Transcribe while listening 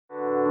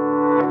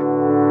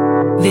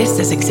This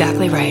is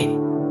exactly right.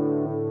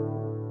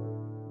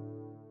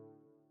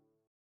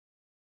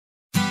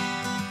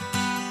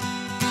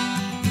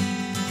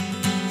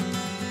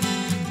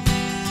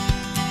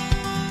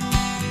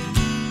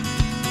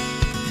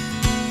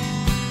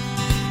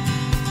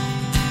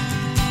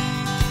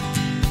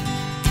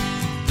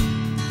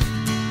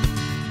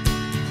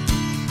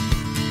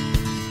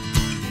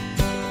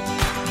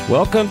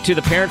 Welcome to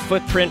the Parent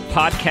Footprint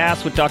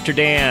Podcast with Dr.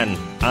 Dan.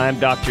 I'm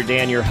Dr.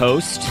 Dan, your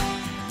host.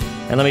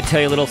 And let me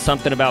tell you a little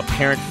something about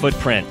Parent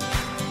Footprint.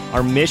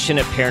 Our mission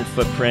at Parent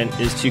Footprint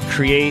is to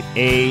create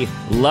a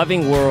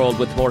loving world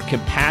with more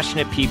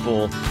compassionate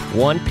people,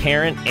 one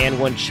parent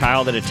and one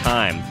child at a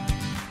time.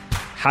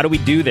 How do we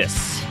do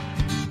this?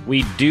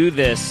 We do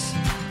this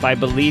by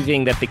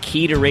believing that the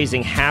key to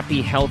raising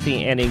happy,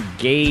 healthy, and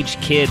engaged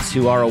kids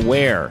who are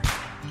aware,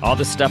 all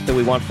the stuff that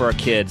we want for our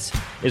kids,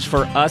 is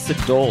for us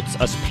adults,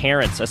 us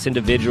parents, us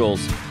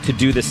individuals to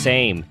do the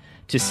same,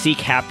 to seek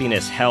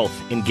happiness, health,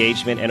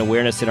 engagement, and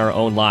awareness in our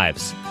own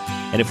lives.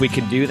 And if we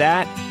can do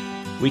that,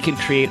 we can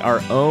create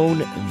our own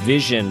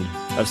vision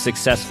of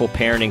successful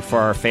parenting for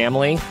our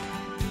family,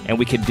 and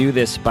we can do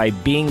this by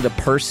being the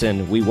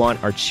person we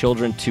want our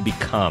children to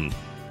become.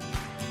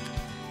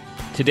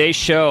 Today's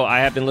show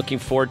I have been looking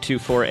forward to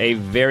for a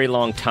very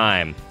long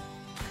time.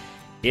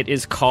 It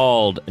is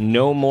called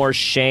No More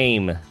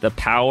Shame, The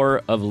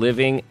Power of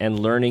Living and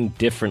Learning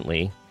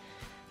Differently.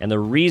 And the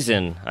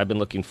reason I've been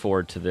looking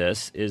forward to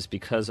this is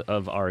because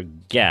of our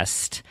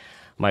guest,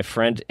 my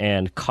friend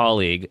and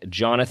colleague,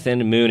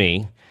 Jonathan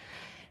Mooney.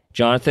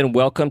 Jonathan,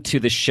 welcome to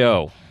the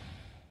show.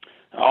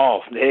 Oh,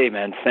 hey,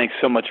 man. Thanks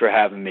so much for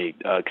having me.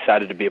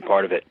 Excited to be a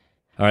part of it.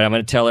 All right, I'm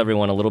going to tell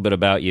everyone a little bit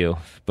about you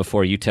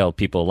before you tell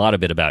people a lot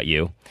of bit about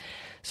you.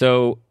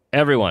 So,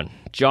 everyone,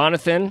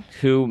 Jonathan,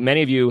 who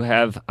many of you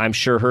have, I'm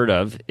sure, heard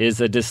of,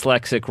 is a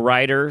dyslexic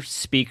writer,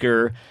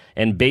 speaker,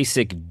 and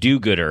basic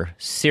do-gooder,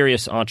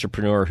 serious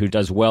entrepreneur who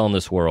does well in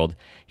this world.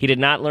 He did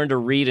not learn to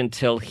read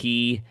until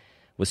he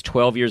was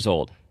 12 years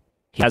old.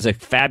 He has a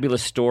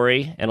fabulous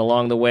story, and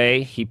along the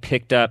way, he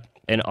picked up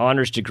an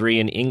honors degree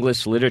in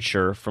English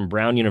literature from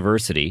Brown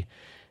University,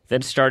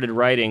 then started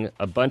writing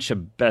a bunch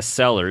of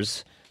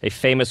bestsellers, a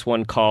famous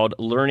one called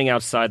Learning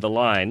Outside the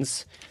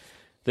Lines,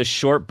 The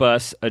Short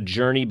Bus, A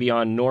Journey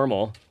Beyond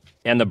Normal,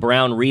 and The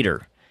Brown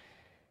Reader.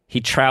 He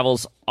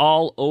travels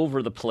all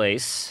over the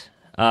place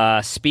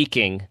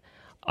speaking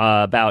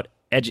about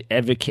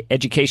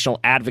educational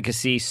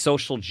advocacy,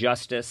 social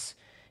justice.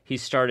 He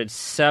started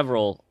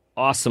several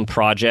awesome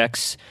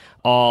projects,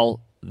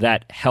 all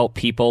that help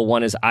people.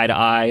 One is Eye to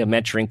Eye, a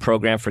mentoring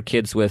program for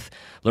kids with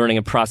learning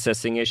and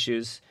processing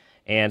issues,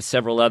 and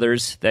several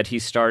others that he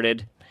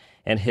started.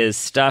 And his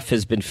stuff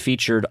has been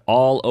featured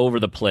all over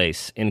the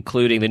place,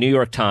 including the New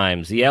York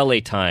Times, the LA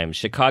Times,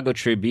 Chicago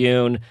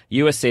Tribune,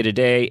 USA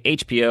Today,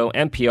 HBO,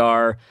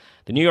 NPR,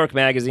 the New York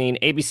Magazine,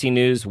 ABC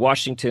News,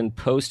 Washington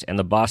Post, and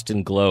the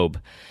Boston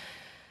Globe.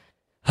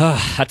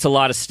 That's a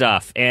lot of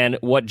stuff. And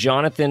what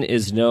Jonathan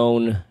is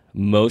known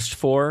most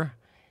for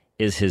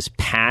is his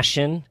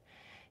passion,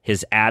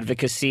 his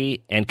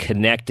advocacy, and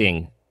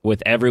connecting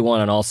with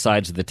everyone on all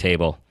sides of the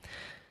table.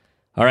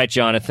 All right,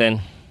 Jonathan,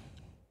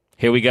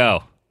 here we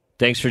go.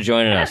 Thanks for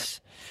joining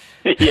us.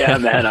 Yeah,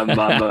 man, I'm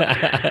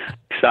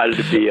excited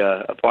to be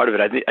a part of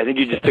it. I think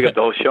you just took up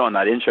the whole show on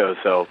that intro,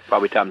 so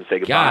probably time to say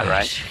goodbye,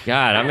 right?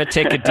 God, I'm going to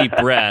take a deep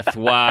breath.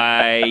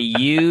 Why,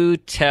 you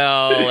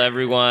tell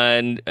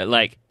everyone,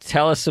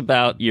 tell us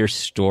about your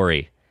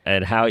story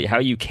and how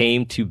you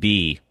came to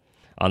be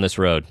on this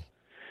road.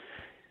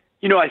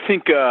 You know, I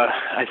think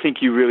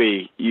you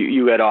really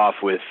you led off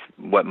with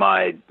what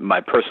my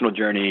personal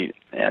journey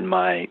and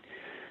my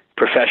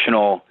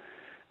professional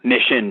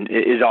mission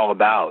is all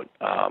about.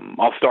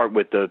 I'll start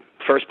with the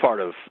first part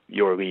of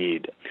your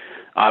lead.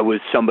 I was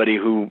somebody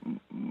who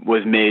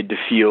was made to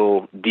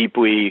feel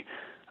deeply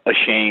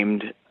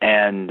ashamed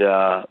and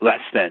less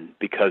than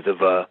because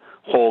of a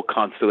whole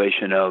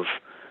constellation of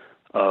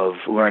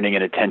learning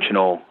and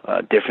attentional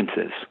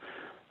differences.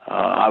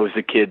 I was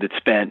the kid that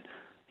spent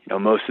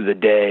most of the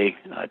day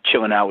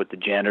chilling out with the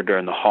janitor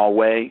in the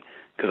hallway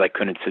because I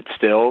couldn't sit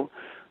still.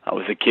 I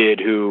was a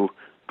kid who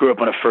grew up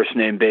on a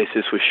first-name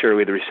basis with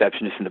Shirley, the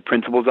receptionist in the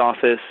principal's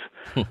office.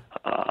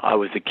 I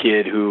was a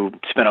kid who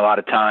spent a lot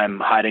of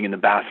time hiding in the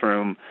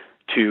bathroom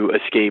to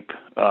escape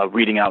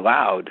reading out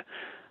loud.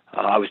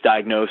 I was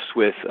diagnosed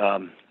with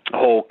a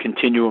whole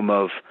continuum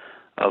of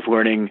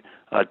learning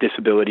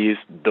disabilities,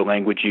 the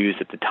language used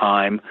at the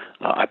time.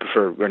 I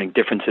prefer learning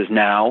differences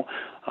now.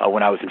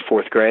 When I was in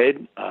fourth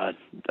grade,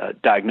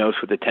 diagnosed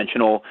with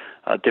attentional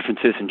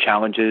differences and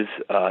challenges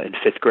in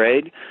fifth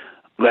grade.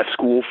 Left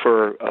school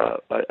for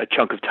a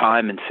chunk of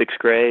time in sixth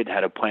grade,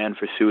 had a plan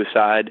for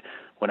suicide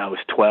when I was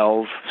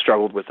 12,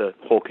 struggled with a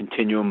whole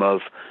continuum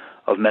of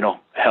mental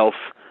health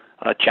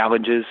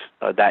challenges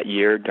that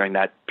year during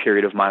that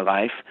period of my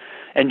life,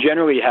 and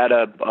generally had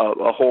a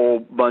whole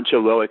bunch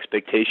of low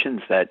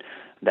expectations that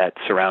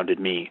surrounded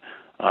me.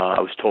 I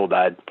was told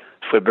I'd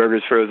flip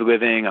burgers for a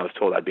living. I was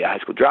told I'd be a high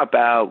school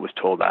dropout, was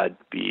told I'd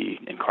be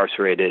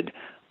incarcerated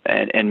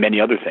and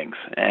many other things.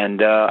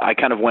 And I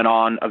kind of went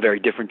on a very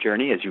different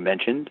journey, as you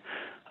mentioned,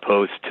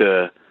 opposed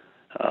to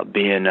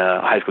being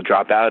a high school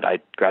dropout. I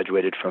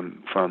graduated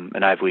from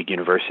an Ivy League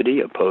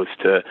university. Opposed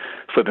to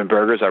flipping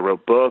burgers, I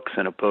wrote books.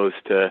 And opposed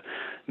to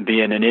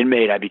being an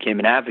inmate, I became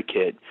an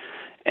advocate.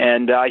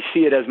 And I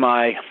see it as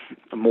my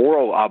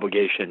moral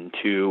obligation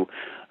to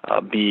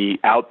be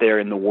out there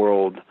in the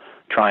world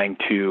trying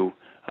to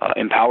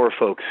empower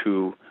folks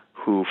who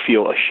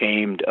feel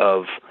ashamed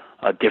of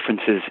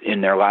differences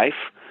in their life,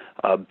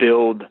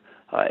 build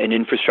an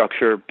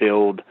infrastructure,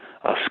 build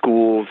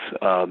schools,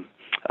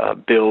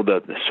 build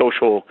a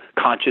social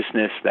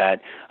consciousness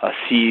that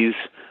sees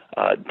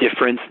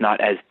difference not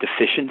as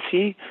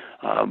deficiency,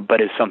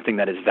 but as something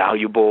that is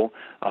valuable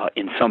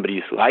in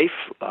somebody's life,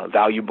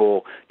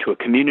 valuable to a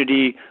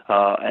community,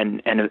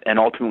 and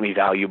ultimately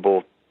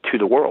valuable to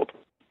the world.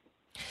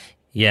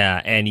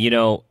 Yeah, and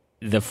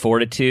the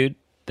fortitude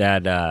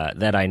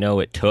that I know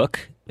it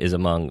took is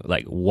among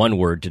like one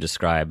word to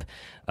describe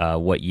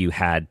what you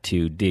had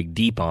to dig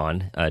deep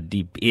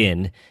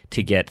in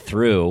to get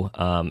through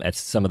at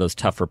some of those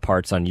tougher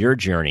parts on your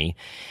journey.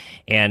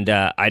 And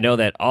I know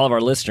that all of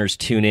our listeners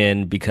tune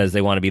in because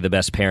they want to be the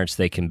best parents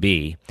they can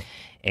be.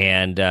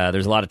 And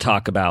there's a lot of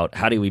talk about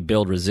how do we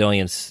build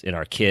resilience in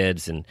our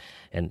kids and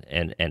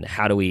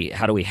how do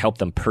we help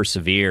them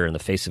persevere in the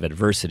face of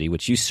adversity,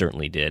 which you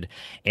certainly did.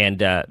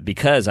 And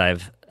because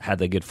I've had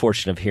the good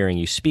fortune of hearing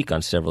you speak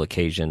on several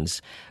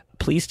occasions,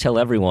 please tell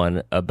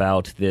everyone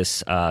about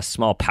this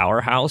small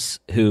powerhouse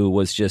who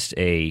was just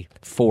a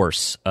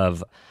force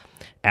of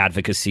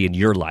advocacy in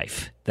your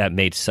life that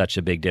made such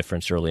a big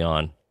difference early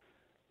on.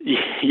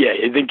 Yeah,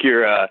 I think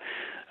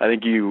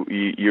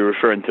you're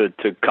referring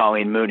to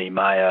Colleen Mooney,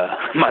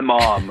 my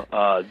mom.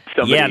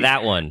 Somebody, yeah,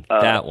 that one.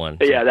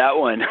 Yeah, that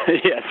one.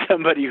 Yeah,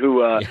 somebody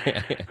who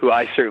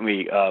I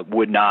certainly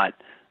would not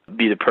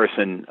be the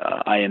person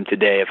I am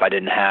today if I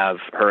didn't have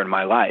her in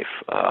my life.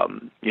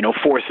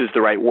 Force is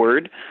the right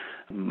word.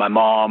 My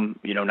mom,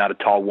 not a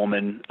tall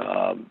woman,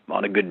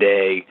 on a good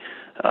day,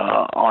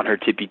 on her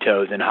tippy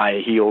toes in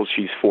high heels.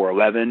 She's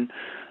 4'11".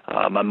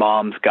 My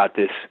mom's got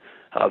this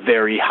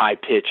very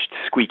high-pitched,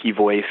 squeaky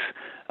voice,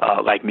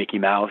 like Mickey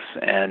Mouse,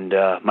 and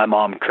my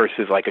mom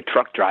curses like a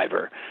truck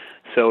driver.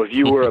 So if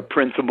you were a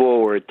principal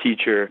or a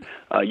teacher,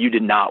 you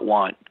did not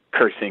want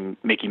cursing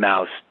Mickey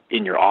Mouse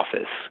in your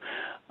office.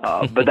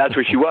 But that's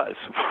where she was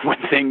when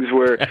things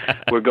were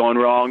going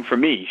wrong for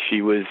me.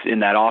 She was in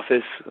that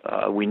office.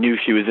 We knew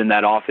she was in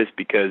that office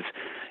because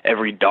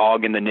every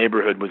dog in the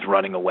neighborhood was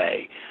running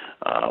away.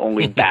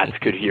 Only bats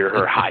could hear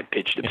her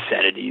high-pitched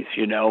obscenities.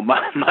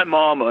 My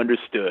mom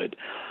understood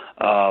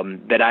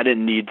that I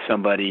didn't need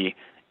somebody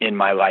in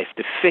my life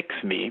to fix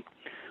me,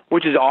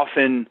 which is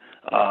often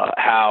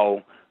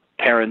how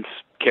parents,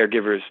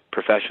 caregivers,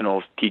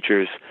 professionals,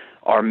 teachers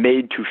are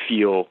made to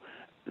feel.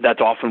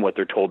 That's often what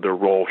they're told their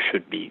role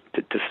should be,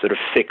 to sort of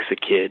fix a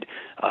kid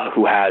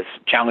who has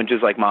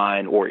challenges like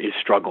mine or is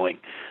struggling.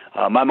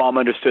 My mom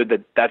understood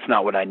that that's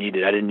not what I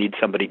needed. I didn't need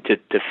somebody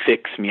to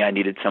fix me. I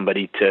needed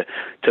somebody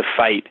to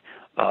fight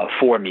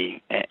for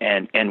me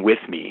and with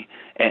me,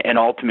 and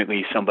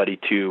ultimately somebody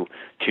to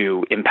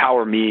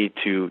empower me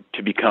to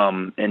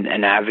become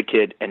an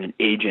advocate and an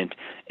agent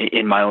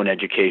in my own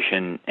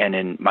education and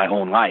in my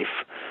own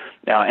life.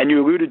 And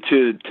you alluded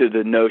to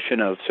the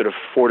notion of sort of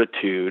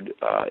fortitude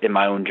in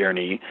my own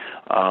journey,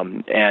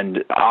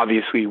 and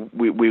obviously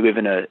we live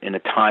in a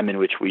time in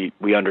which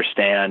we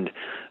understand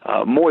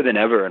more than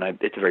ever, and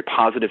it's a very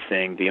positive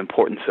thing, the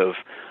importance of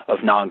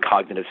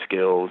non-cognitive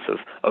skills,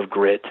 of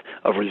grit,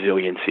 of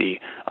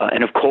resiliency,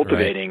 and of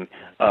cultivating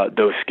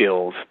those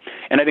skills.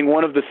 And I think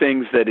one of the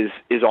things that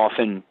is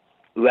often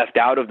left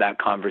out of that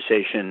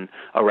conversation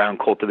around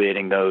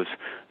cultivating those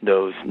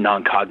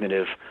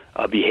non-cognitive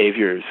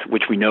behaviors,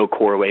 which we know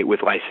correlate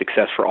with life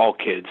success for all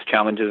kids,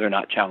 challenges or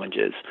not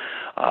challenges.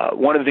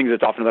 One of the things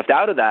that's often left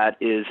out of that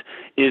is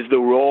the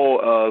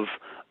role of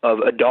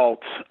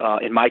adults.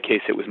 In my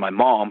case, it was my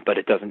mom, but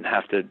it doesn't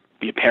have to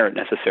be a parent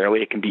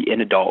necessarily. It can be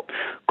an adult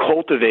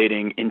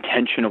cultivating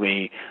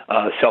intentionally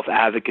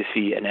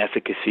self-advocacy and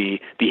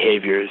efficacy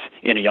behaviors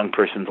in a young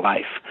person's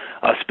life.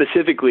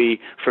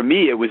 Specifically, for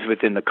me, it was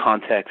within the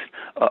context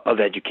of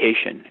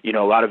education. A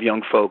lot of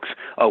young folks,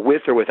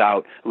 with or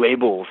without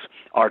labels,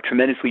 are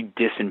tremendously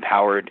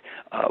disempowered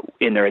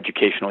in their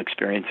educational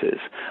experiences.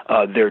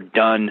 They're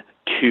done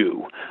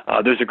to.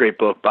 There's a great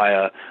book by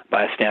a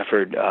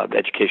Stanford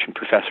education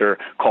professor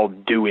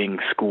called Doing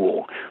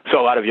School. So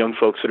a lot of young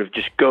folks sort of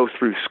just go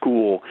through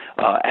school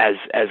as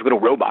little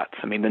robots.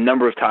 I mean, the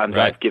number of times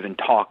I've given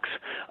talks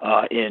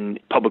in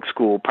public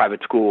school,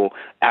 private school,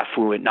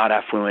 affluent, not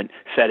affluent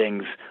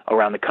settings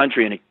around the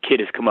country, and a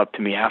kid has come up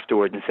to me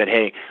afterwards and said,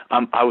 "Hey,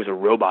 I was a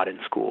robot in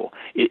school,"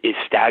 is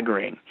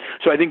staggering.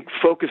 So I think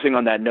focusing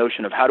on that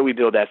notion of how do we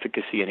build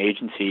efficacy and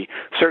agency,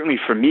 certainly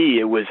for me,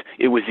 it was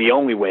the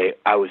only way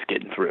I was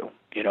getting through.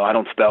 I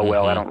don't spell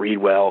well, I don't read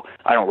well,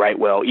 I don't write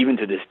well, even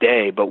to this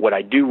day. But what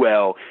I do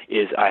well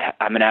is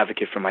I'm an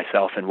advocate for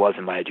myself and was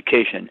in my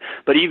education.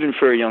 But even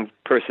for a young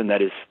person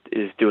that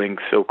is doing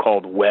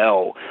so-called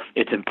well,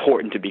 it's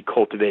important to be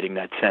cultivating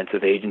that sense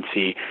of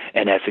agency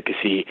and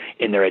efficacy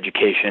in their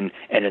education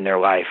and in their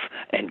life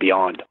and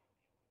beyond.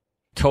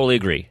 Totally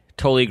agree.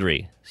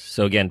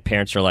 So again,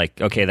 parents are like,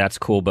 okay, that's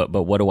cool, but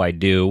what do I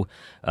do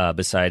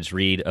besides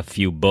read a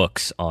few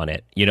books on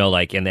it?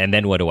 And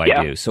then what do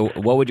I do? So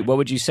what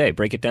would you say?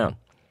 Break it down.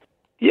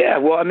 Yeah,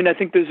 well, I mean, I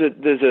think there's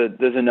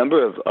a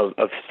number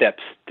of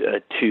steps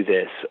to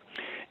this.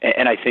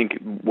 And I think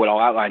what I'll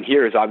outline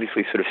here is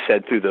obviously sort of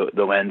said through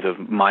the lens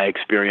of my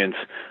experience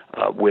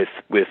with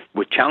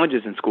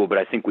challenges in school, but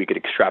I think we could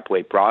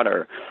extrapolate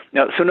broader.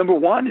 Now, so number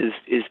one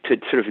is to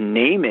sort of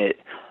name it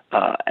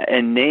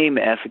and name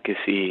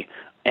efficacy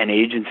and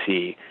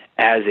agency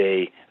as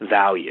a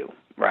value,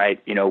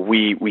 right?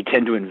 We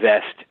tend to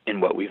invest in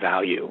what we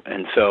value.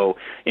 And so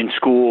in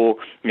school,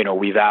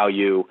 we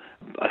value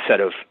a set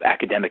of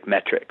academic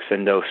metrics,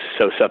 and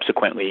so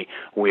subsequently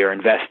we are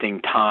investing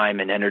time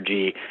and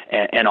energy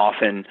and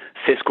often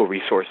fiscal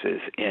resources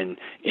in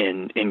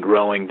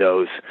growing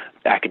those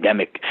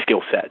academic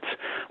skill sets.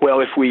 Well,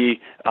 if we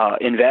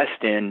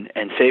invest in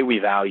and say we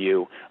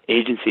value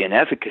agency and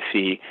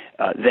efficacy,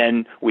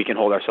 then we can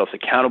hold ourselves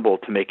accountable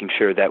to making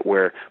sure that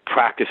we're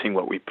practicing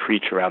what we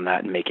preach around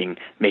that and making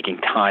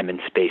time and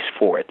space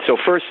for it. So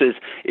first is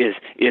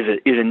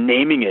a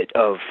naming it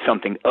of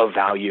something of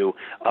value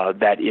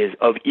that is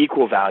of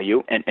equal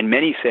value, and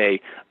many say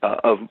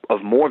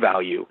of more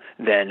value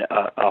than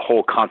a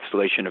whole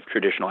constellation of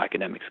traditional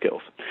academic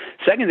skills.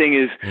 Second thing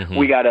is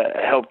we got to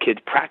help kids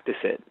practice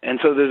it, and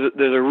so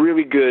there's a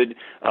really good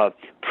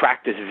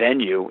practice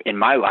venue in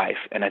my life,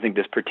 and I think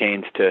this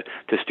pertains to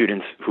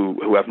students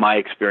who have my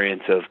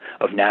experience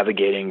of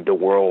navigating the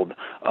world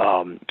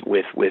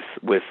with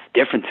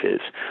differences,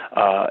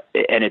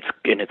 and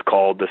it's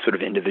called the sort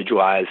of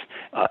individualized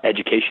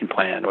education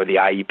plan, or the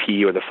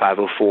IEP, or the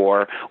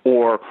 504,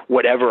 or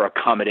whatever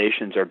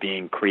accommodations are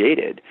being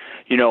created.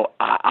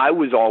 I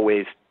was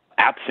always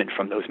absent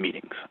from those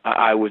meetings.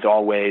 I was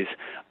always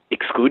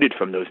excluded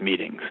from those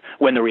meetings,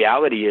 when the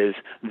reality is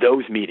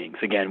those meetings,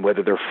 again,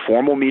 whether they're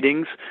formal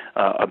meetings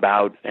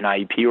about an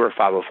IEP or a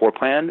 504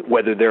 plan,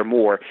 whether they're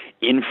more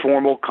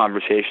informal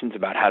conversations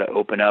about how to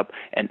open up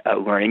a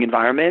learning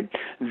environment,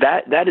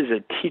 that is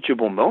a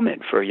teachable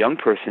moment for a young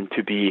person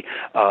to be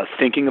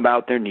thinking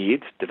about their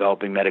needs,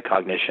 developing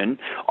metacognition,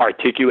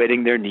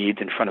 articulating their needs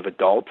in front of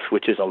adults,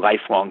 which is a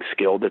lifelong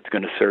skill that's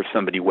going to serve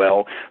somebody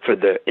well for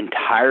the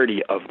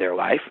entirety of their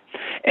life,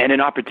 and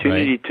an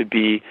opportunity to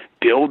be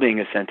building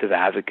a sense of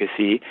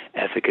advocacy,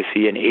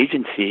 efficacy, and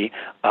agency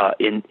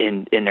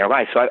in their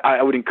life. So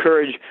I would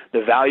encourage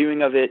the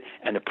valuing of it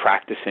and the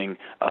practicing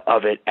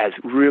of it as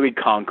really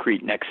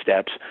concrete next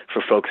steps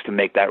for folks to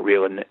make that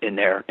real in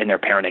their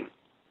parenting.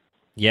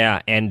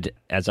 Yeah, and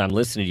as I'm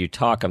listening to you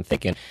talk, I'm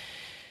thinking,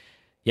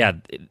 I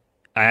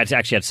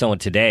actually had someone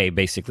today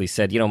basically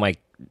said,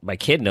 my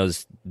kid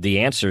knows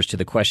the answers to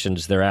the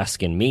questions they're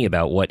asking me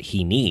about what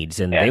he needs,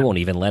 and they won't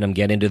even let him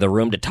get into the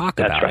room to talk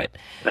about it.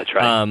 That's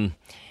right.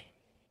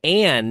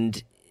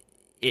 And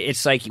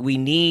it's like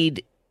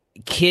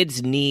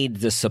kids need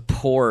the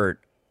support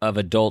of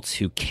adults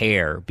who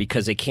care,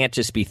 because they can't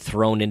just be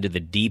thrown into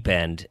the deep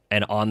end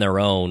and on their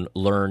own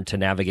learn to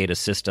navigate a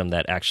system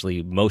that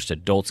actually most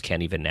adults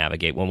can't even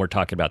navigate when we're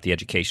talking about the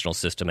educational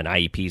system and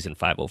IEPs and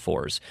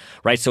 504s,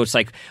 right? So it's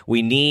like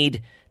we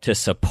need to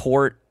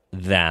support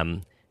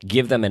them,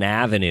 give them an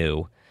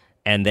avenue,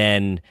 and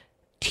then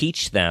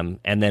teach them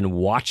and then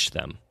watch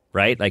them,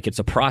 right? Like it's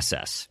a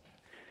process.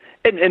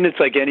 And it's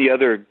like any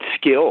other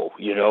skill,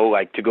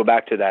 like to go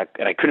back to that,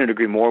 and I couldn't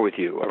agree more with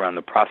you around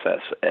the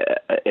process.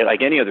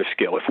 Like any other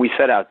skill, if we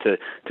set out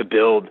to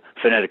build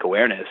phonetic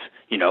awareness,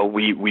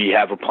 we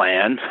have a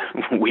plan.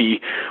 We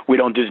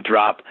don't just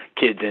drop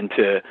kids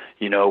into,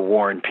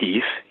 war and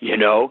peace,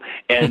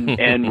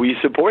 and we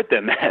support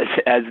them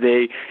as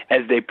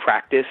they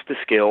practice the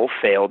skill,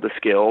 fail the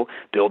skill,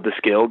 build the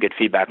skill, get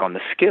feedback on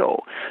the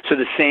skill. So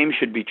the same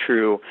should be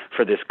true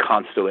for this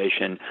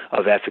constellation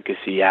of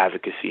efficacy,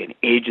 advocacy, and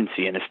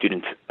agency in a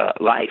student's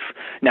life.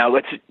 Now,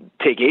 let's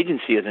take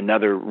agency as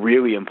another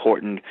really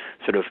important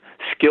sort of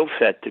skill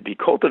set to be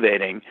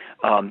cultivating.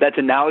 That's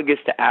analogous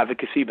to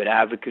advocacy, but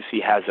advocacy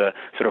has a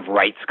sort of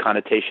rights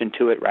connotation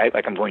to it, right?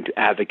 Like I'm going to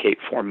advocate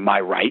for my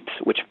rights,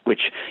 which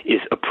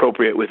is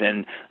appropriate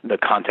within the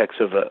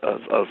context of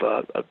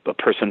a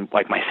person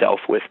like myself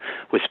with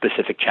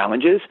specific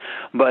challenges.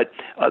 But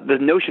the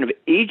notion of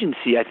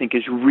agency, I think,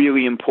 is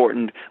really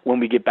important when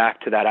we get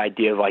back to that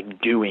idea of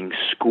like doing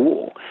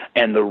school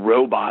and the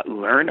robot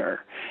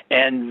learner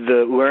and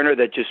the learner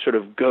that just sort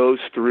of goes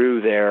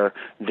through their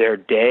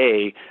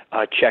day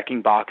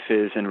checking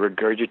boxes and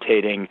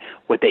regurgitating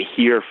what they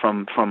hear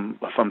from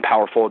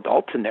powerful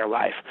adults in their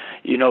life.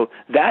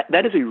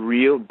 That is a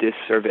real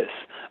disservice.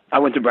 I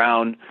went to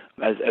Brown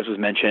as was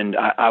mentioned,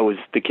 I was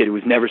the kid who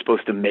was never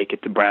supposed to make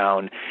it to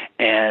Brown,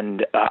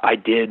 and I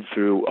did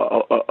through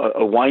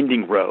a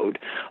winding road.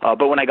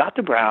 But when I got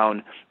to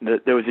Brown,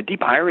 there was a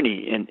deep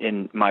irony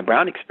in my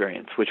Brown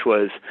experience, which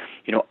was,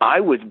 I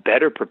was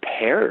better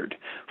prepared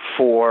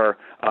for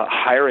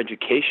higher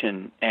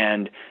education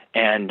and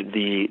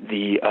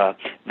the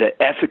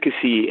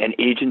efficacy and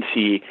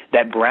agency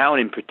that Brown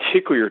in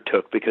particular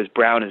took, because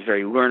Brown is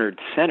very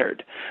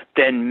learner-centered,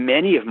 than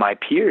many of my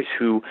peers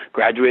who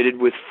graduated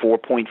with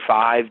 4.5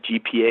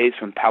 GPAs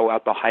from Palo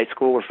Alto High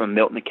School or from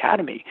Milton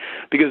Academy.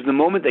 Because the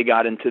moment they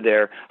got into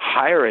their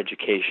higher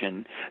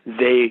education,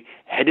 they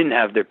didn't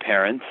have their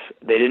parents,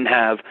 they didn't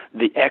have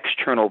the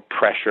external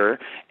pressure,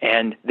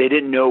 and they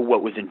didn't know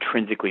what was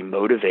intrinsically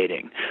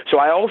motivating. So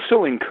I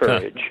also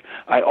encourage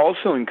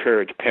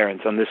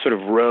parents on this sort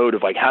of road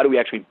of like, how do we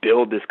actually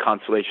build this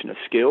constellation of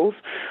skills?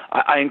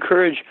 I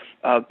encourage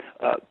to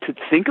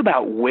think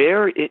about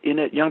where in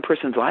a young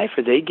person's life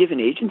are they given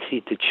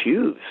agency to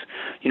choose?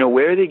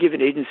 Where are they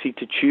given agency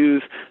to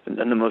choose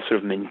the most sort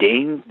of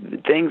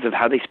mundane things of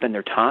how they spend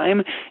their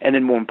time? And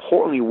then more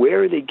importantly,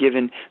 where are they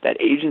given that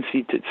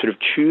agency to sort of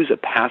choose a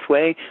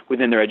pathway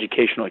within their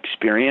educational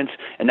experience?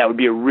 And that would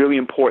be a really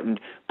important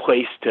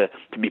place to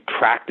be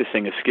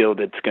practicing a skill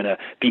that's going to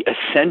be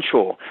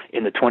essential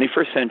in the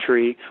 21st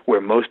century, where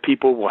most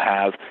people will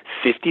have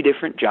 50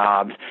 different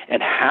jobs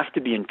and have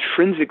to be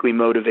intrinsically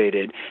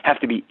motivated, have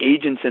to be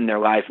agents in their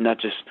life, not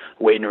just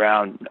waiting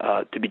around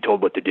to be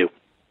told what to do.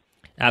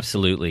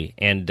 Absolutely.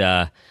 And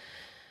I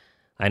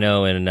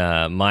know in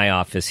my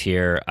office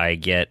here, I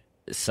get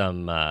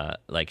some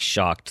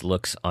shocked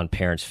looks on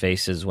parents'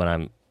 faces when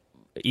I'm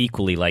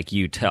equally like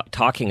you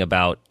talking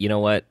about,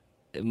 what,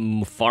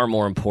 far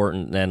more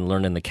important than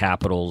learning the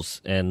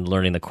capitals and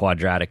learning the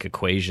quadratic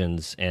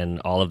equations and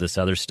all of this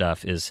other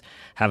stuff is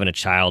having a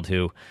child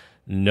who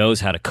knows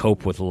how to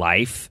cope with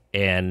life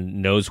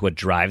and knows what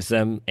drives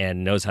them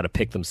and knows how to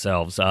pick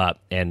themselves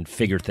up and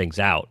figure things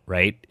out,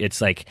 right?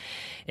 It's like,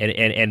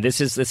 and this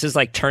is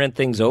like turning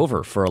things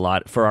over for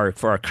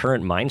our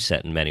current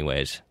mindset in many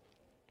ways.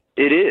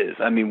 It is.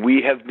 I mean,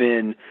 we have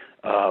been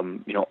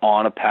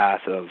on a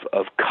path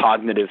of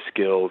cognitive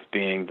skills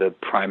being the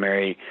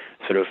primary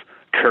sort of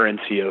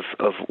currency of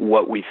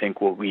what we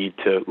think will lead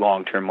to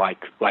long-term life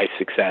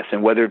success.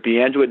 And whether it be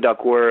Angela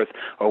Duckworth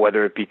or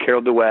whether it be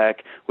Carol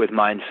Dweck with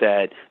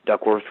mindset,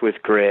 Duckworth with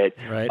grit,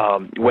 right.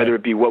 Whether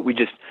it be what we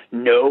just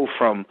know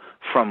from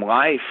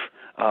life,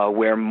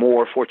 where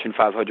more Fortune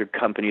 500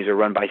 companies are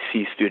run by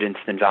C students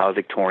than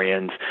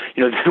valedictorians.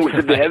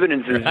 The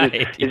evidence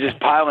is just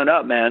piling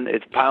up, man.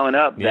 It's piling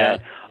up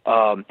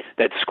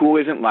that school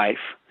isn't life,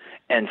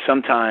 and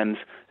sometimes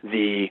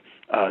the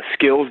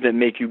skills that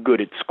make you good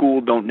at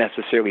school don't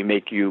necessarily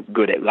make you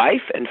good at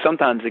life. And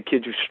sometimes the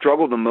kids who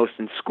struggle the most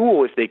in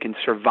school, if they can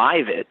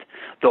survive it,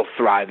 they'll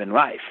thrive in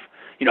life.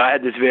 I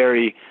had this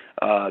very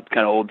kind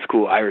of old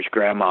school Irish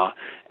grandma,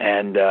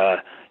 and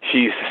she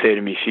used to say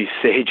to me,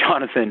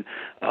 Jonathan,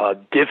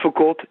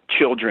 difficult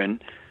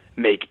children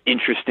make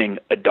interesting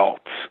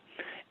adults.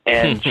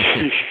 And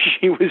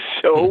she was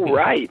so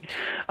right.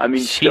 I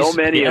mean, so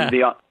many of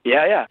the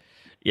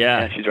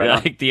Yeah, she's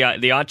right. Like the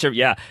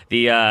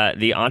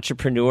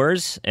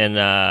entrepreneurs, and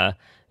I'm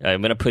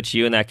going to put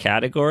you in that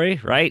category,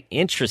 right?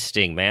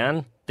 Interesting,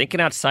 man.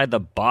 Thinking outside the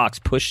box,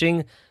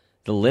 pushing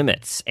the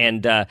limits,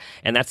 and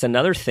that's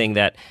another thing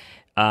that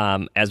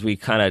as we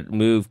kind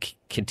of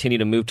continue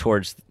to move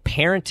towards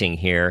parenting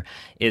here,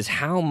 is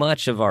how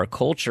much of our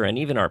culture and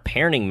even our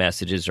parenting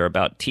messages are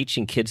about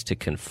teaching kids to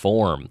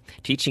conform,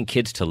 teaching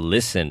kids to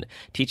listen,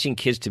 teaching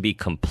kids to be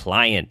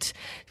compliant.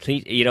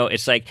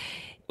 It's like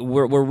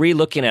we're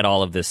relooking at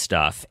all of this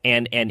stuff,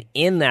 and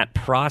in that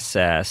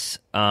process,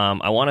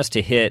 I want us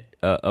to hit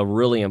a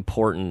really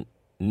important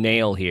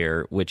nail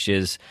here, which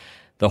is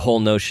the whole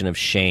notion of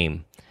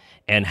shame,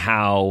 and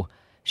how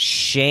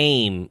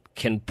shame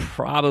can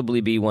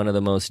probably be one of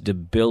the most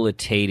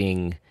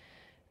debilitating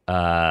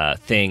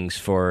things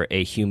for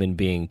a human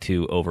being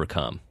to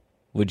overcome.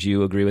 Would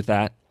you agree with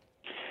that?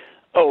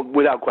 Oh,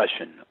 without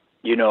question.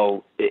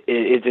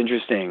 It's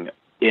interesting.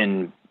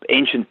 In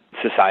ancient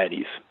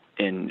societies,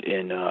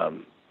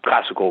 in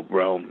classical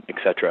Rome,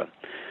 etc.,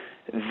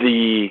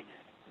 the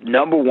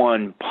number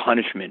one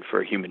punishment for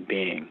a human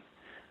being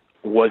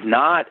was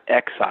not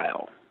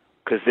exile,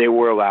 because they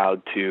were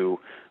allowed to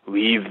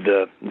leave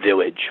the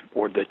village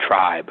or the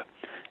tribe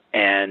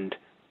and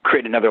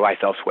create another life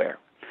elsewhere.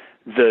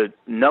 The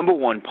number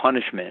one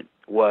punishment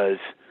was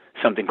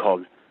something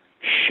called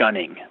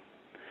shunning,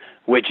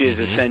 which is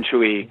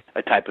essentially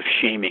a type of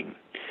shaming,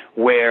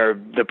 where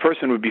the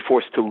person would be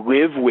forced to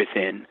live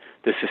within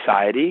the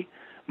society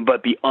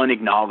but be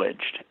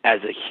unacknowledged as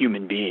a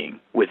human being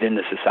within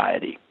the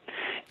society.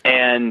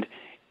 And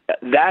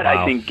that,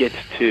 wow, I think gets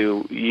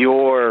to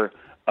your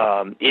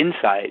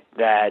insight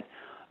that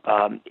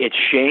it's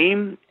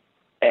shame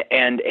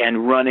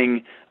and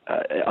running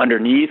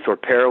underneath or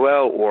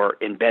parallel or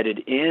embedded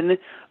in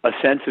a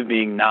sense of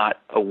being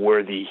not a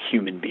worthy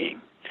human being,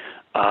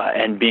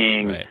 and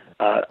being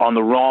on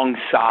the wrong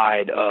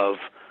side of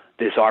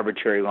this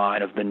arbitrary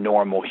line of the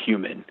normal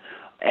human.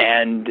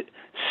 And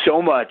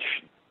so much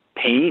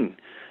pain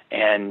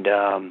and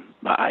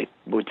I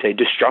would say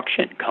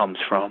destruction comes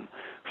from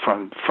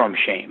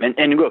shame.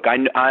 And look,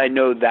 I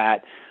know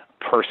that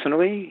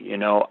personally. You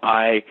know,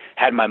 I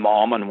had my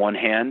mom on one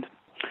hand,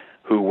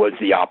 who was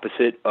the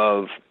opposite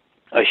of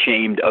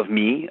ashamed of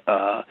me,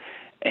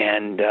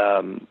 and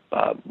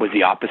was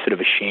the opposite of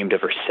ashamed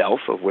of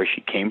herself, of where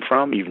she came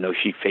from, even though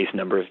she faced a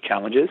number of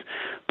challenges.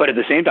 But at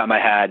the same time, I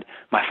had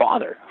my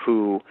father,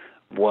 who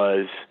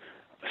was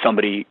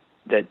somebody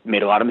that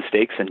made a lot of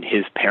mistakes in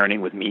his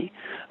parenting with me,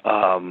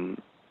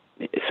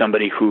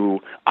 somebody who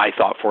I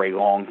thought for a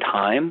long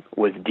time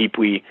was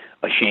deeply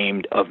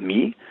ashamed of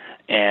me.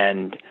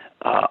 And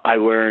I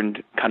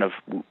learned kind of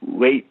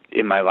late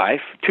in my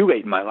life, too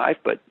late in my life,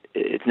 but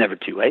it's never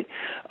too late,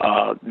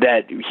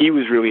 that he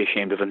was really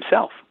ashamed of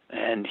himself.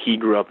 And he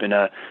grew up in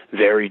a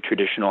very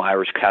traditional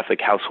Irish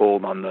Catholic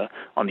household on the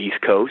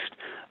East Coast.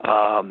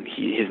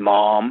 His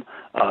mom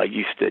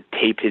used to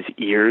tape his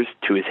ears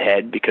to his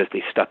head because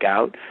they stuck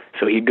out.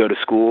 So he'd go to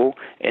school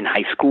in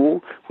high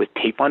school with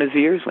tape on his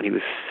ears when he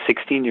was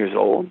 16 years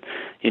old.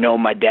 You know,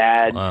 my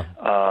dad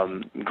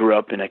grew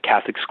up in a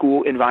Catholic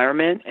school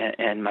environment,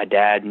 and my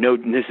dad, no,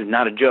 this is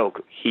not a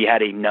joke, he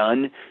had a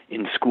nun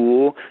in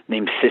school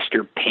named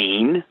Sister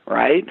Payne,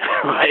 right?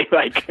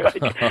 like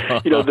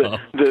you know, the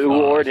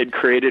Lord had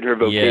created her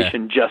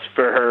vocation just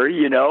for her,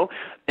 you know?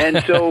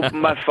 And so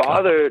my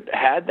father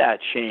had that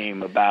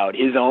shame about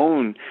his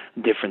own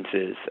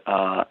differences,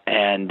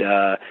 and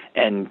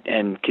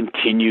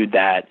continued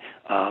that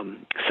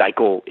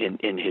cycle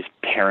in his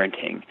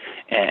parenting,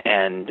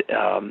 and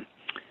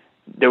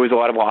there was a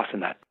lot of loss in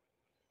that.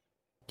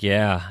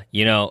 Yeah,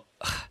 you know,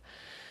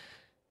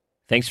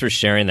 thanks for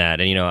sharing that.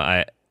 And you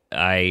know,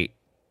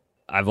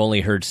 I've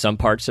only heard some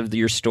parts of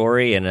your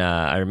story, and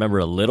I remember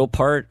a little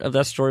part of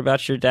that story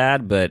about your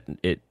dad, but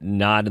it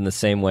not in the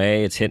same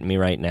way. It's hitting me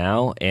right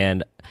now.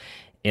 And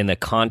in the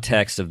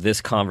context of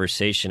this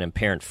conversation and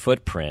parent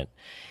footprint,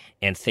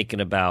 and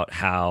thinking about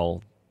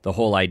how the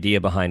whole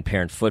idea behind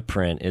parent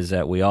footprint is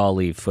that we all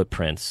leave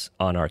footprints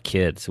on our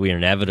kids. We are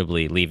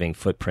inevitably leaving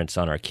footprints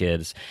on our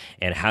kids.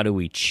 And how do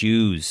we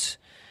choose?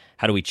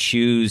 How do we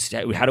choose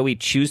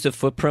the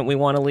footprint we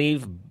want to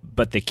leave?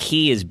 But the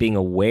key is being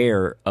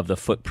aware of the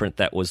footprint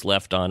that was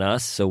left on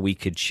us so we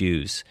could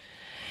choose.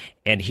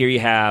 And here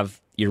you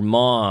have your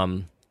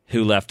mom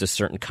who left a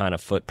certain kind of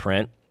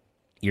footprint,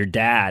 your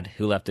dad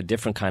who left a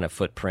different kind of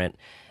footprint.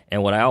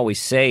 And what I always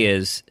say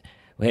is,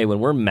 hey, when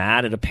we're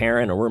mad at a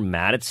parent or we're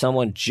mad at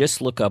someone,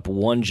 just look up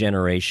one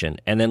generation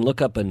and then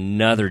look up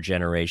another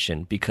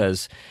generation,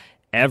 because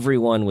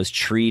everyone was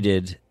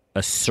treated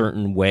a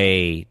certain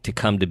way to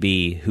come to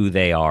be who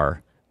they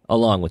are,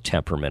 along with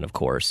temperament, of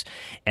course.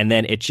 And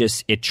then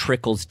it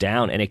trickles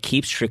down, and it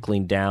keeps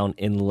trickling down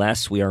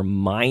unless we are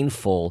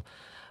mindful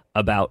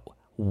about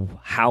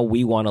how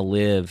we want to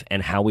live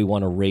and how we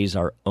want to raise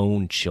our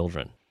own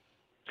children.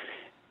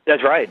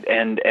 That's right.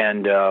 And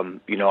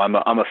you know, I'm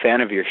a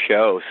fan of your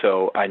show,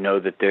 so I know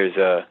that there's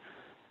a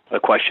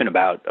question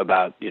about,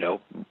 you know,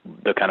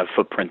 the kind of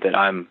footprint that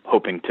I'm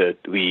hoping to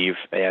leave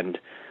and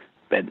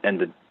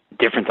the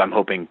difference I'm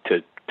hoping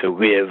to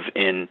live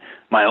in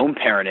my own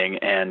parenting.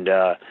 And,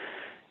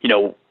 you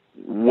know,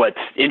 what's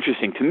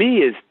interesting to me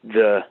is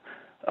the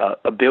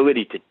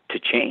ability to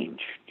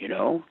change, you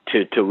know,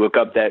 to look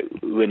up that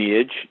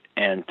lineage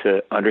and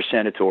to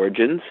understand its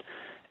origins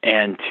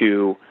and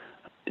to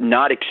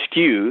not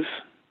excuse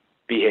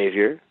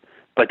behavior,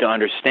 but to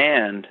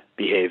understand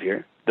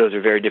behavior. Those are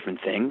very different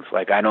things.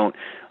 Like, I don't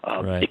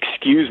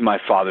excuse my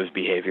father's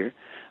behavior,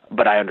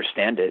 but I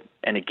understand it,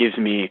 and it gives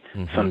me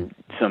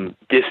some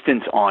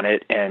distance on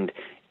it, and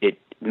it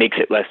makes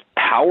it less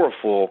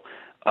powerful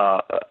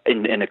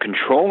in a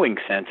controlling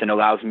sense, and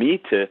allows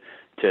me to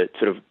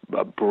sort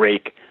of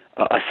break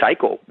a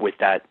cycle with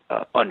that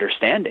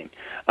understanding.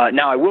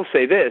 Now, I will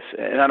say this,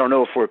 and I don't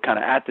know if we're kind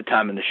of at the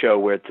time in the show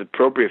where it's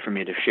appropriate for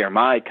me to share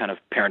my kind of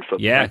parent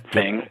footprint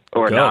thing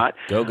or not.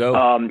 Go.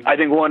 I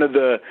think one of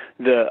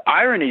the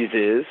ironies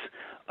is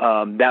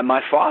that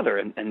my father,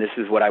 and this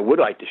is what I would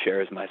like to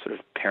share as my sort of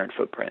parent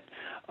footprint,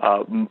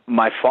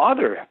 my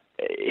father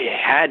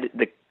had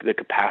the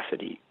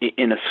capacity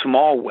in a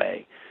small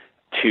way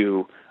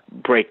to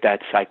break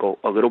that cycle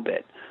a little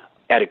bit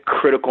at a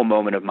critical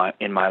moment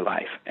in my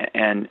life.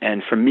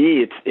 And for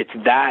me, it's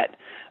that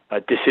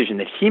decision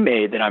that he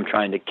made that I'm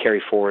trying to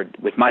carry forward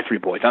with my three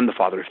boys. I'm the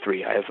father of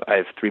three. I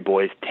have three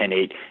boys, 10,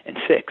 8, and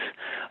 6.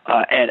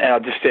 And I'll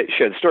just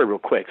share the story real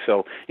quick.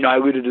 So, you know, I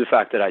alluded to the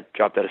fact that I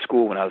dropped out of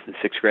school when I was in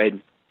 6th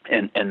grade,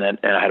 and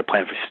I had a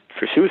plan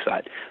for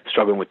suicide,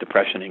 struggling with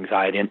depression,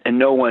 anxiety, and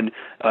no one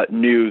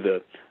knew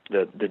the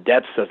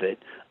depths of it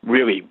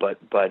really, but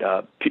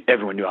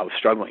everyone knew I was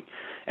struggling.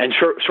 And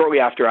shortly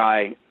after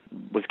I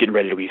was getting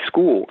ready to leave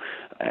school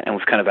and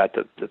was kind of at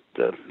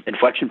the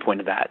inflection point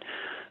of that,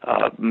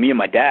 me and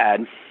my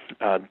dad,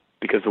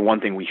 because the one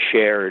thing we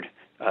shared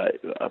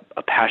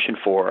a passion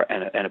for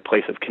and a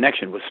place of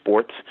connection was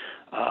sports,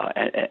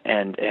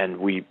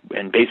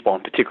 and baseball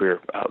in particular.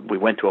 We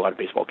went to a lot of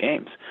baseball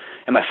games,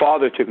 and my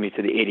father took me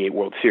to the '88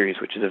 World Series,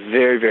 which is a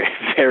very, very,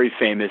 very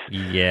famous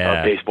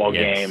baseball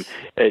game.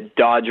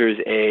 Dodgers,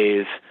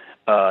 A's.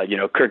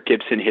 Kirk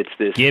Gibson hits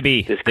this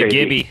Gibby, this the crazy,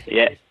 Gibby.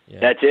 Yeah.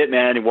 That's it,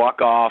 man. You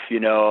walk off,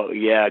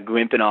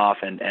 glimping off,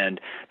 and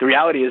the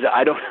reality is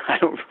I don't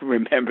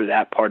remember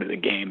that part of the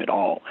game at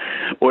all.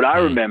 What I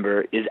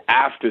remember is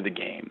after the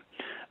game,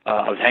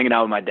 I was hanging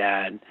out with my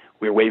dad.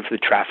 We were waiting for the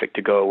traffic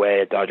to go away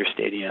at Dodger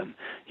Stadium.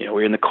 We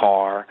were in the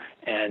car,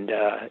 and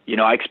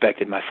I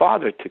expected my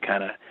father to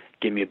kind of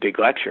give me a big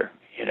lecture.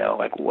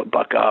 Like,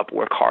 buck up,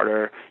 work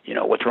harder.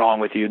 What's wrong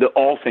with you?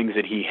 All things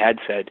that he had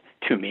said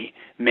to me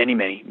many,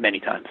 many, many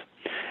times.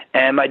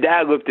 And my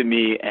dad looked at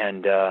me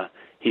and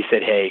he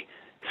said, "Hey,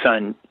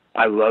 son,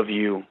 I love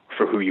you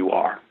for who you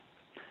are."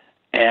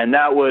 And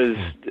that was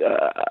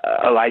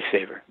a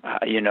lifesaver.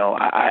 I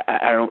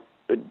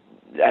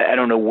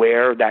don't know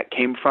where that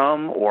came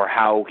from or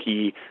how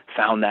he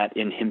found that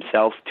in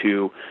himself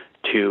to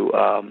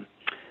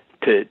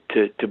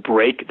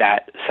break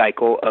that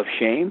cycle of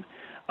shame.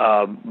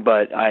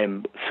 But I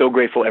am so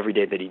grateful every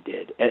day that he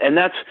did. And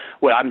that's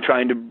what I'm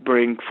trying to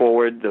bring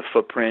forward, the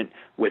footprint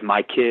with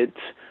my kids.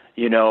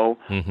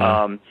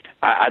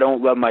 I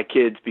don't love my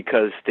kids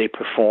because they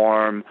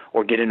perform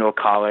or get into a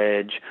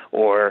college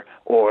or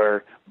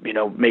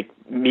make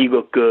me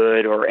look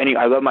good or any.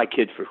 I love my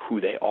kids for who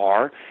they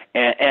are.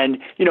 And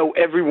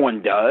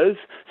everyone does.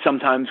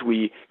 Sometimes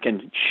we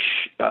can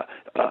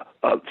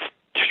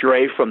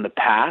stray from the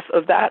path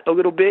of that a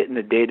little bit in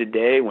the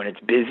day-to-day when it's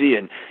busy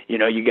and,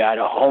 you got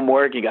a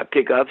homework, you got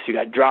pickups, you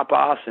got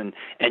drop-offs, and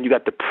you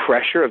got the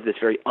pressure of this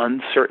very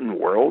uncertain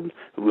world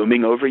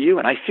looming over you.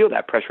 And I feel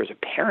that pressure as a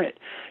parent,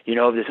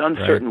 of this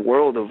uncertain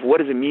world of what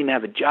does it mean to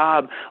have a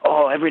job?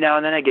 Oh, every now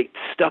and then I get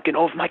stuck in,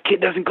 if my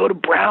kid doesn't go to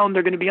Brown,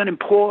 they're going to be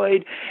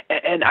unemployed.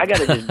 And I got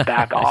to just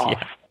back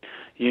off,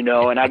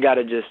 and I got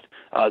to just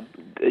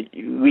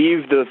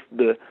leave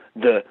the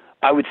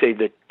I would say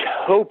the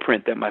toe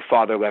print that my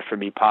father left for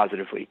me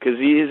positively, because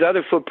his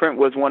other footprint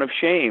was one of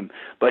shame,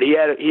 but he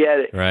had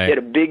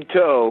a big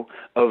toe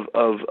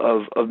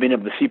of being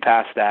able to see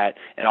past that,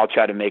 and I'll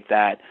try to make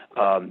that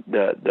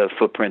the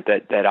footprint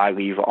that I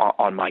leave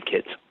on my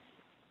kids.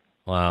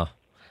 Wow,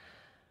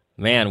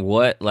 man,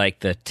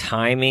 the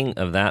timing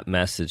of that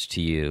message to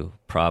you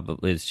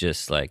probably is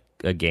just like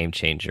a game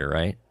changer,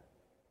 right?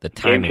 The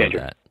timing of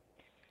that.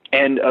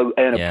 And a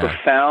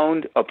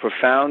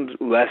profound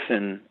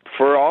lesson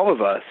for all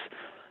of us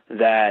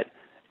that,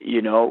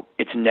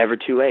 it's never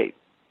too late.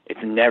 It's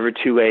never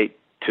too late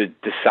to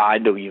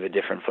decide to leave a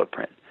different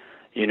footprint.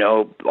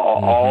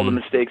 All the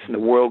mistakes in the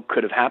world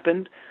could have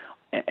happened,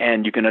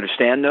 and you can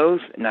understand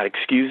those and not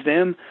excuse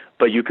them,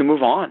 but you can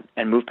move on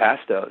and move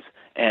past those.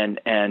 And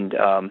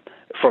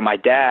for my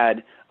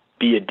dad,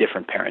 be a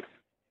different parent.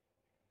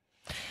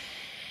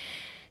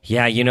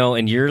 Yeah,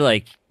 and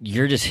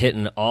you're just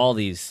hitting all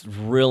these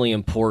really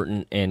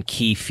important and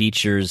key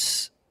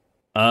features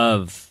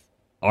of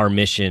our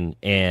mission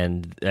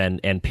and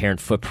parent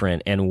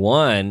footprint. And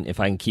one, if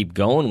I can keep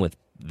going with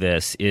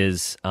this,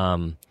 is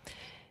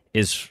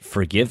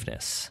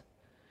forgiveness.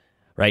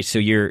 Right? So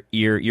you're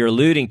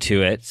alluding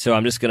to it, so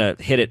I'm just going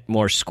to hit it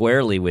more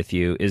squarely with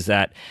you, is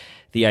that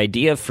the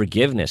idea of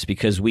forgiveness,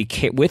 because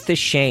with the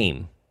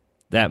shame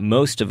that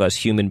most of us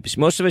human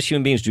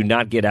beings do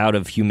not get out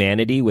of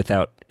humanity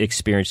without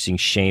experiencing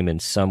shame in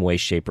some way,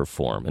 shape, or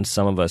form, and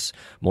some of us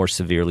more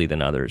severely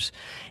than others.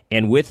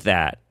 And with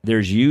that,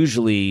 there's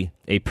usually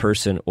a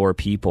person or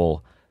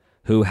people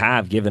who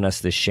have given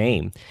us this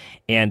shame.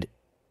 And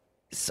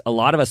a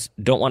lot of us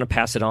don't want to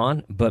pass it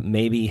on, but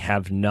maybe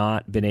have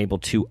not been able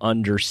to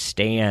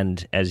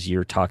understand, as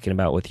you're talking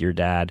about with your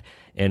dad,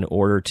 in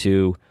order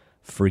to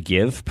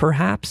forgive,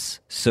 perhaps,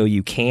 so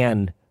you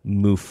can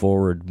move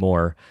forward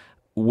more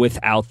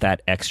without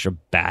that extra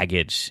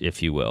baggage,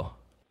 if you will.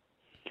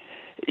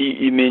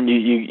 You mean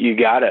you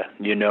gotta,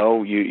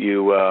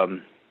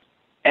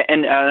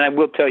 and I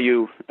will tell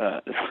you,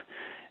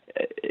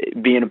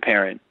 being a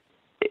parent,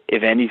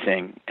 if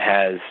anything,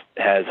 has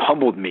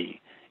humbled me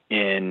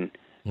in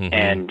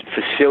and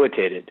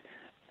facilitated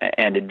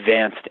and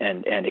advanced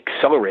and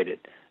accelerated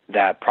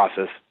that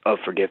process of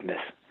forgiveness,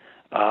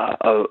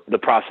 of the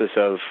process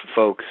of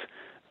folks.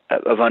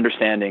 Of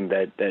understanding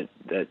that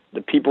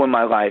the people in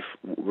my life,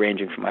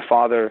 ranging from my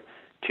father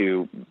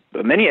to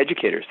many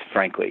educators,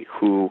 frankly,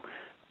 who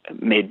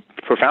made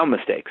profound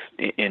mistakes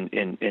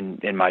in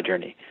my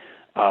journey,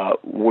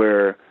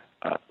 were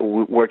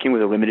working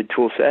with a limited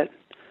tool set.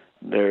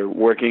 They're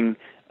working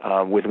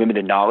with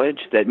limited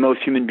knowledge, that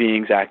most human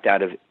beings act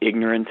out of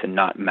ignorance and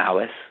not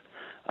malice.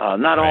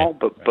 Not all,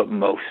 but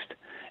most.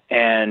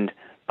 And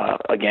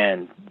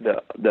again,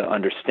 the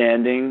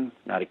understanding,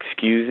 not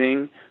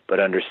excusing, but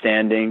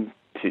understanding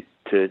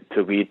to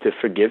lead to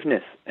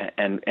forgiveness,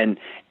 and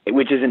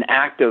which is an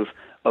act of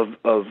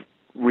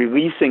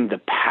releasing the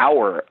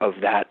power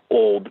of that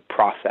old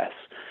process,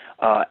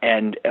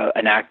 and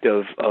an act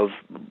of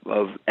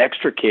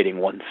extricating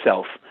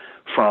oneself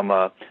from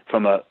a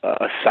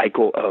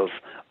cycle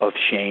of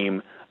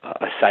shame,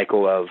 a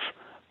cycle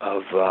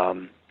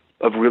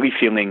of really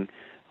feeling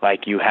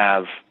like you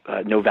have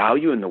no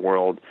value in the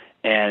world,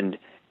 and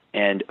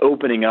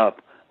opening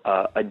up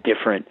a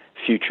different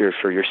future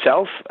for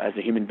yourself as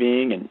a human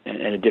being, and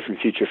a different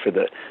future for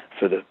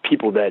the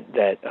people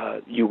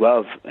that you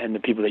love and the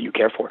people that you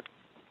care for.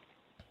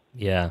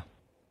 Yeah,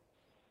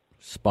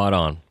 spot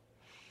on.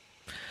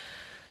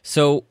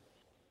 So,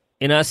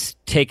 in us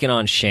taking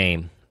on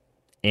shame,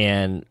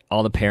 and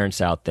all the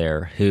parents out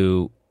there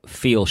who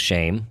feel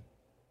shame,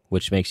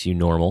 which makes you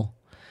normal,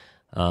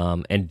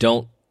 and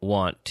don't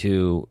want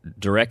to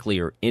directly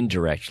or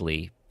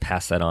indirectly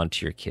pass that on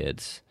to your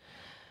kids.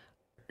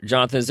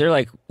 Jonathan, is there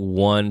like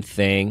one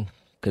thing,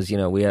 because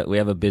we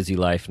have a busy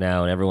life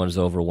now and everyone's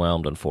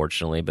overwhelmed,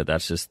 unfortunately, but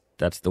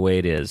that's the way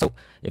it is. So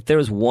if there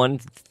was one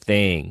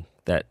thing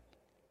that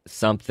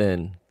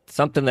something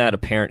that a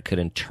parent could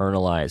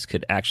internalize,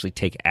 could actually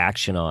take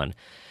action on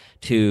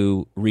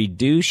to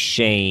reduce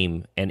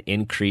shame and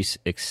increase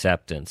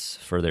acceptance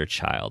for their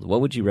child,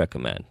 what would you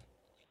recommend?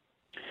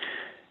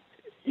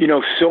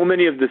 So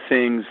many of the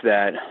things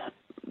that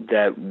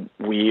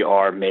we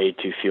are made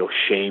to feel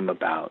shame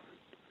about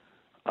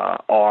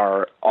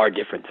are our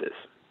differences.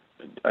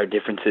 Our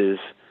differences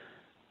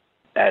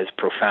as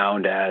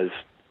profound as,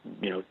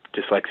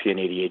 dyslexia and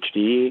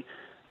ADHD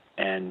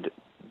and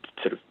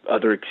sort of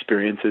other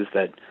experiences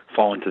that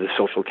fall into the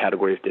social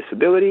category of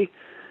disability,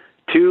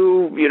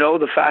 to,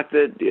 the fact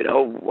that,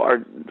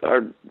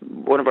 our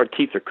one of our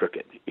teeth are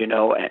crooked,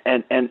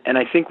 and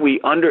I think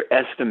we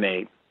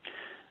underestimate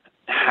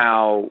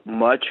how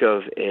much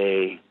of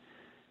a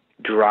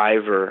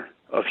driver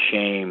of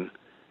shame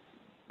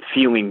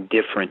feeling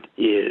different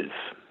is.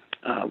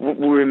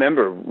 We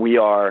remember we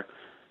are,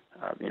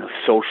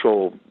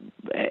 social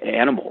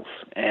animals,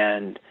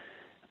 and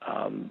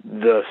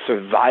the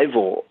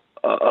survival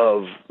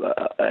of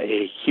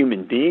a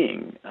human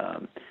being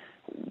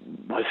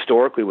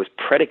historically was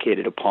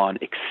predicated upon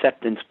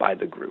acceptance by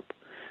the group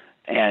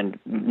and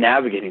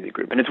navigating the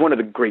group. And it's one of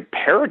the great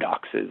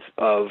paradoxes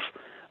of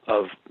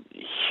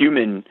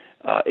human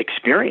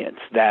experience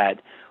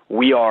that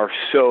we are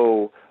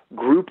so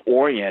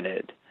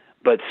group-oriented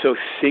but so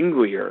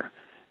singular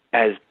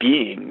as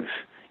beings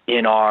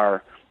in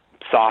our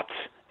thoughts,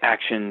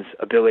 actions,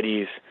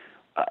 abilities,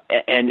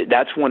 and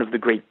that's one of the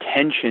great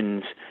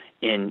tensions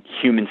in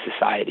human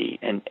society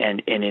and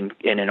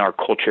in our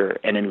culture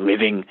and in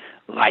living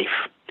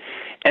life.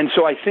 And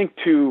so I think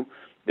to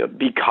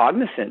be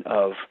cognizant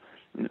of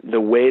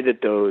the way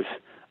that those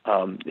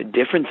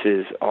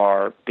differences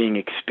are being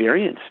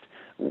experienced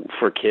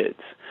for kids,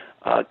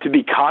 to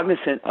be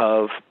cognizant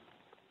of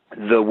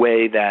the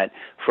way that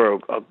for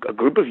a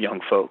group of young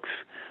folks,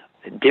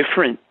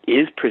 different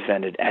is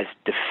presented as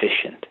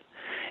deficient.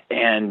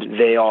 And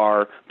they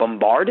are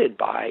bombarded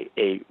by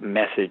a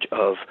message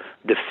of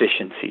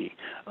deficiency,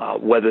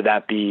 whether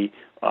that be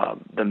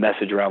the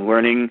message around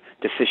learning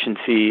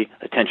deficiency,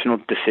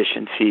 attentional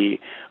deficiency,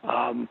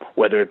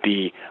 whether it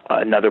be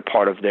another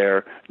part of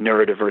their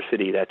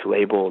neurodiversity that's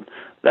labeled.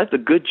 That's a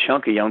good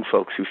chunk of young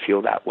folks who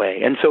feel that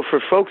way. And so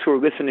for folks who are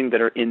listening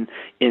that are in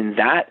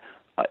that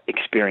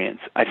experience,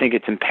 I think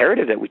it's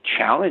imperative that we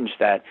challenge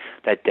that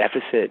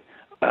deficit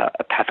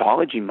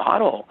pathology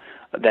model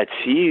that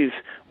sees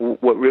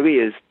what really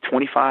is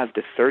 25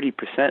 to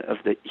 30% of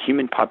the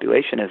human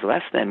population as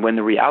less than, when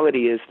the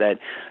reality is that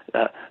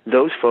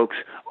those folks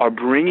are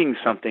bringing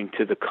something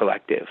to the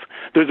collective.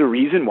 There's a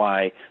reason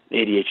why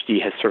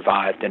ADHD has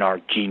survived in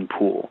our gene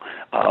pool.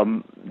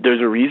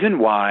 There's a reason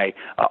why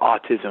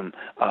autism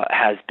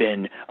has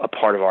been a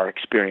part of our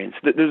experience.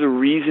 There's a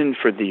reason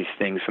for these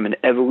things from an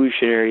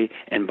evolutionary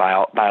and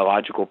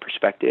biological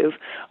perspective.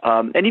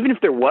 And even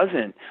if there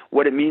wasn't,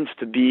 what it means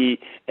to be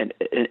an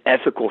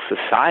ethical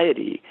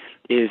society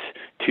is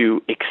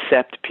to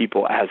accept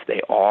people as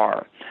they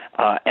are,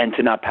 and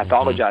to not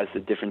pathologize the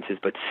differences,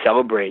 but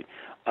celebrate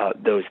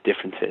those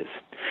differences.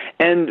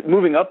 And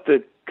moving up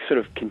the sort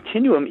of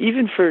continuum,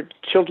 even for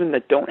children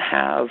that don't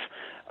have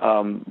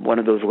one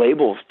of those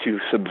labels to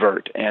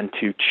subvert and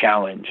to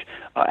challenge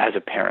as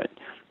a parent.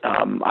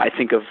 I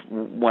think of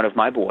one of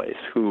my boys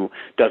who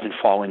doesn't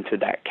fall into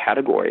that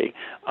category,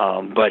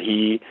 but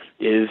he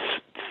is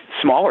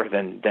smaller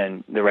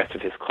than the rest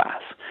of his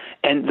class.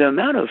 And the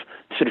amount of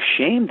sort of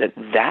shame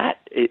that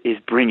is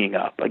bringing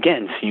up,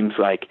 again, seems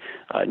like,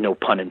 no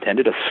pun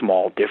intended, a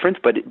small difference,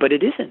 but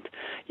it isn't,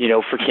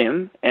 for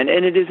him, and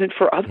it isn't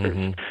for others.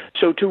 Mm-hmm.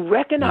 So to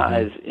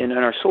recognize in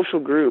our social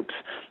groups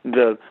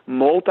the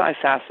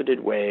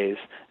multifaceted ways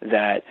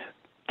that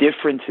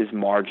difference is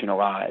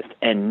marginalized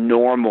and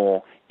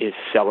normal is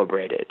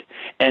celebrated,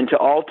 and to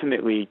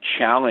ultimately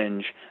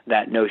challenge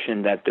that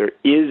notion that there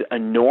is a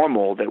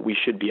normal that we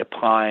should be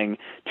applying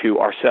to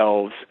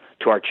ourselves,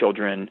 to our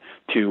children,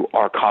 to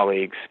our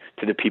colleagues,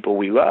 to the people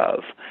we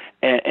love,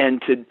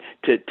 and to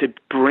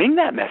bring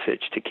that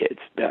message to kids,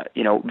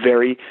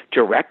 very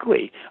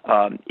directly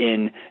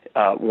in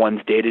one's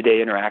day-to-day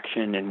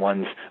interaction and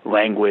one's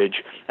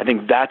language. I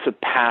think that's a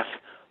path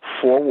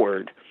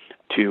forward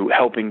to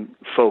helping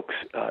folks,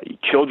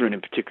 children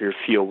in particular,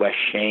 feel less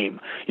shame.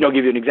 I'll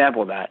give you an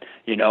example of that.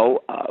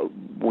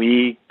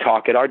 We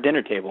talk at our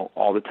dinner table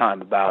all the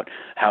time about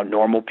how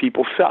normal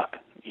people suck.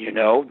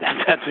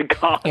 That's a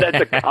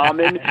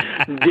common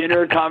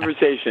dinner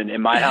conversation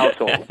in my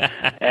household,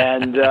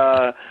 and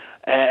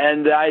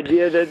the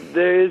idea that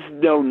there is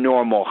no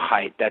normal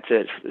height. That's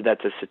a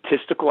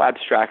statistical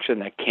abstraction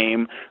that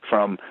came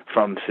from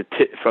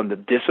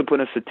the discipline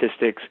of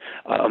statistics,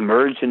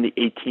 emerged in the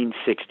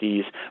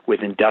 1860s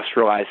with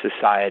industrialized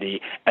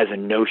society as a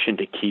notion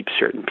to keep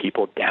certain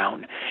people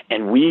down.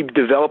 And we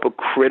develop a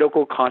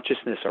critical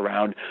consciousness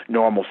around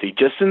normalcy,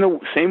 just in the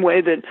same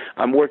way that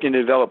I'm working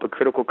to develop a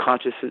critical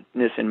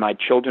consciousness in my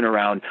children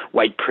around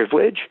white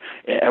privilege,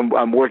 and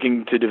I'm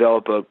working to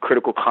develop a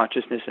critical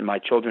consciousness in my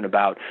children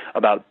about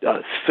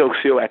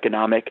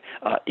socioeconomic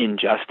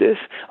injustice.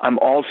 I'm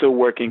also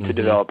working to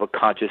develop a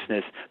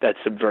consciousness that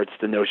subverts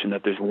the notion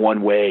that there's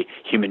one way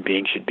human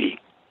beings should be.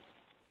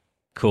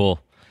 Cool.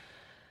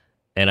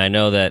 And I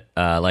know that,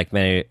 like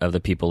many of the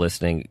people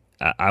listening,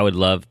 I would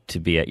love to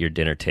be at your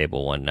dinner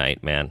table one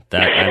night, man.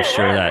 I'm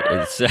sure that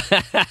is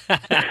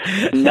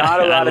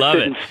not a lot of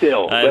sitting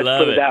still. Let's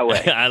put it that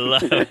way. I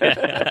love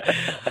it.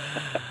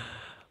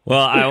 Well,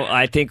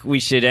 I think we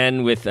should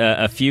end with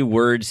a few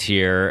words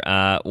here.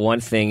 One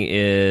thing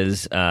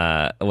is,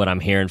 what I'm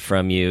hearing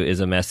from you is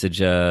a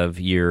message of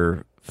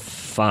you're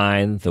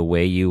fine the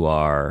way you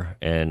are,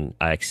 and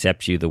I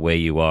accept you the way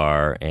you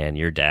are, and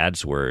your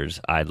dad's words,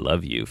 I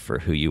love you for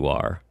who you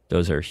are.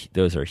 Those are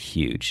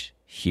huge,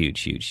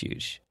 huge, huge,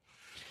 huge.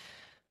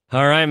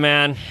 All right,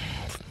 man.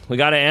 We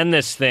got to end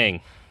this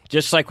thing,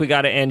 just like we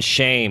got to end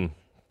shame.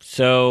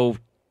 So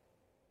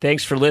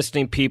thanks for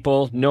listening,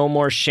 people. No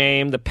more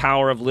shame, the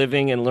power of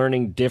living and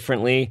learning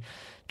differently.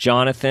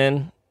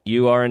 Jonathan,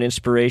 you are an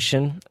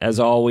inspiration. As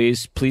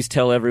always, please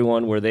tell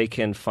everyone where they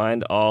can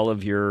find all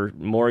of your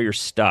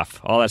stuff,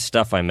 all that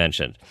stuff I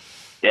mentioned.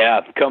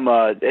 Yeah,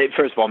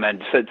 first of all,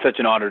 man, it's such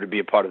an honor to be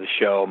a part of the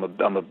show.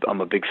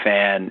 I'm a big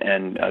fan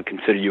and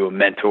consider you a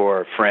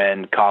mentor,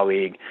 friend,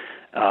 colleague.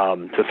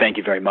 So thank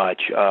you very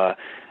much.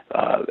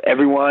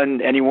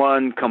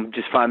 Anyone, come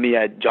just find me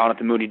at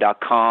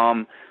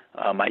jonathanmooney.com.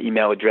 My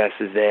email address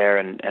is there,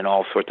 and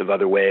all sorts of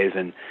other ways.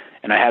 And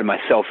I had my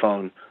cell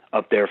phone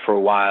up there for a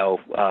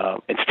while.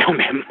 It still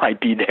might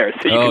be there.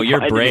 So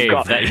you're brave.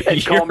 Call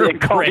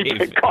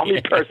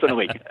me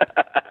personally.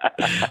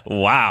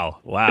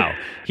 Wow.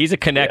 He's a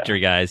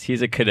connector, guys.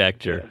 He's a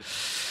connector.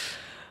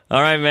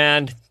 All right,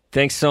 man.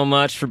 Thanks so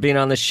much for being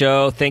on the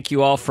show. Thank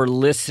you all for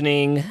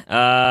listening.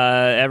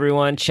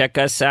 Everyone, check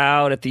us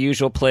out at the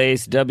usual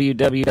place,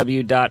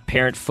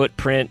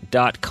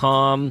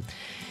 www.parentfootprint.com.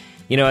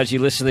 As you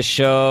listen to the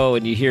show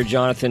and you hear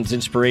Jonathan's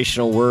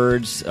inspirational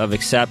words of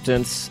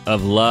acceptance,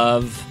 of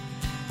love,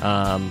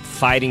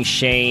 fighting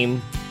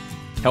shame,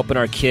 helping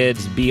our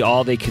kids be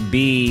all they could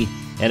be,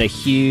 and a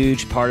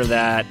huge part of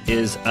that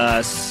is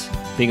us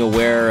being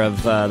aware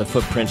of the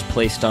footprints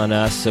placed on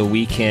us so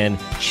we can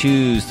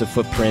choose the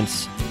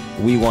footprints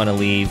we want to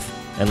leave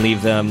and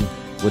leave them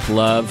with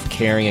love,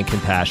 caring, and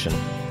compassion.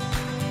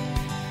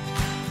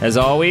 As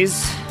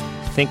always,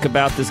 think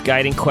about this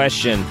guiding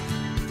question.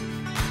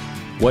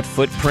 What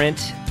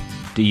footprint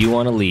do you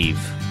want to leave?